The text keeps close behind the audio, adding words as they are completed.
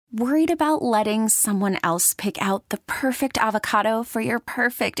Worried about letting someone else pick out the perfect avocado for your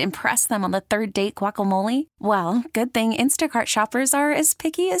perfect impress them on the third date guacamole? Well, good thing Instacart shoppers are as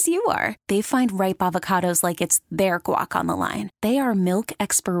picky as you are. They find ripe avocados like it's their guac on the line. They are milk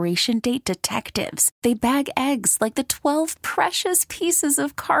expiration date detectives. They bag eggs like the 12 precious pieces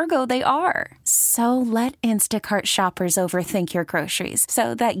of cargo they are. So let Instacart shoppers overthink your groceries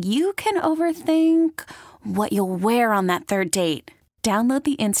so that you can overthink what you'll wear on that third date. Download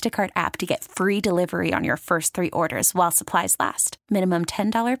the Instacart app to get free delivery on your first 3 orders while supplies last. Minimum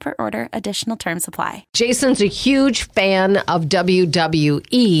 $10 per order. Additional terms apply. Jason's a huge fan of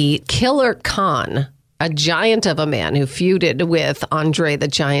WWE. Killer Khan, a giant of a man who feuded with Andre the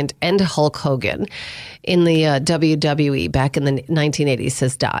Giant and Hulk Hogan in the WWE back in the 1980s,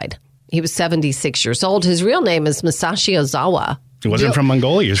 has died. He was 76 years old. His real name is Masashi Ozawa. He wasn't from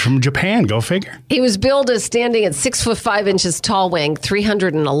Mongolia. He was from Japan. Go figure. He was billed as standing at 6'5" tall, weighing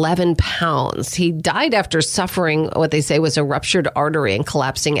 311 pounds. He died after suffering what they say was a ruptured artery and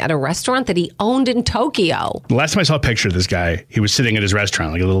collapsing at a restaurant that he owned in Tokyo. The last time I saw a picture of this guy, he was sitting at his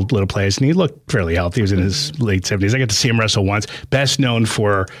restaurant, like a little place, and he looked fairly healthy. He was in his late 70s. I got to see him wrestle once. Best known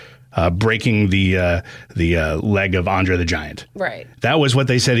for breaking the leg of Andre the Giant. Right. That was what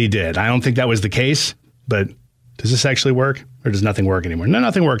they said he did. I don't think that was the case, but does this actually work, or does nothing work anymore? No,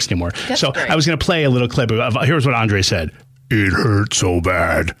 nothing works anymore. That's so great. I was going to play a little clip of here's what Andre said. It hurt so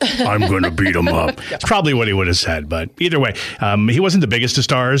bad. I'm going to beat him up. It's probably what he would have said, but either way, he wasn't the biggest of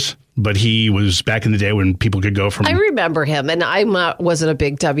stars, but he was back in the day when people could go from... I remember him, and I wasn't a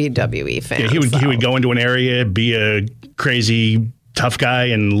big WWE fan. Yeah, he would go into an area, be a crazy tough guy,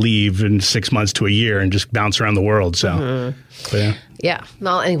 and leave in 6 months to a year and just bounce around the world. So, but yeah. Yeah.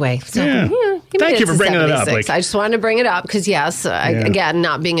 Well, anyway. So, Thank you for bringing it up. I just wanted to bring it up because, yes, again,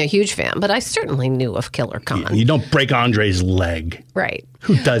 not being a huge fan, but I certainly knew of Killer Khan. You don't break Andre's leg. Right.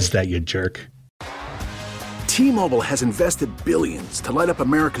 Who does that, you jerk? T-Mobile has invested billions to light up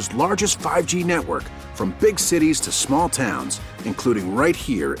America's largest 5G network, from big cities to small towns, including right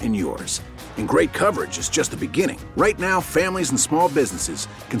here in yours. And great coverage is just the beginning. Right now, families and small businesses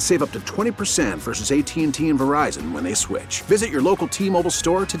can save up to 20% versus AT&T and Verizon when they switch. Visit your local T-Mobile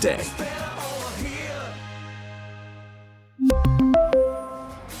store today.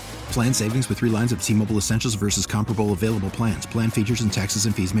 Plan savings with 3 lines of T-Mobile Essentials versus comparable available plans. Plan features and taxes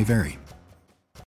and fees may vary.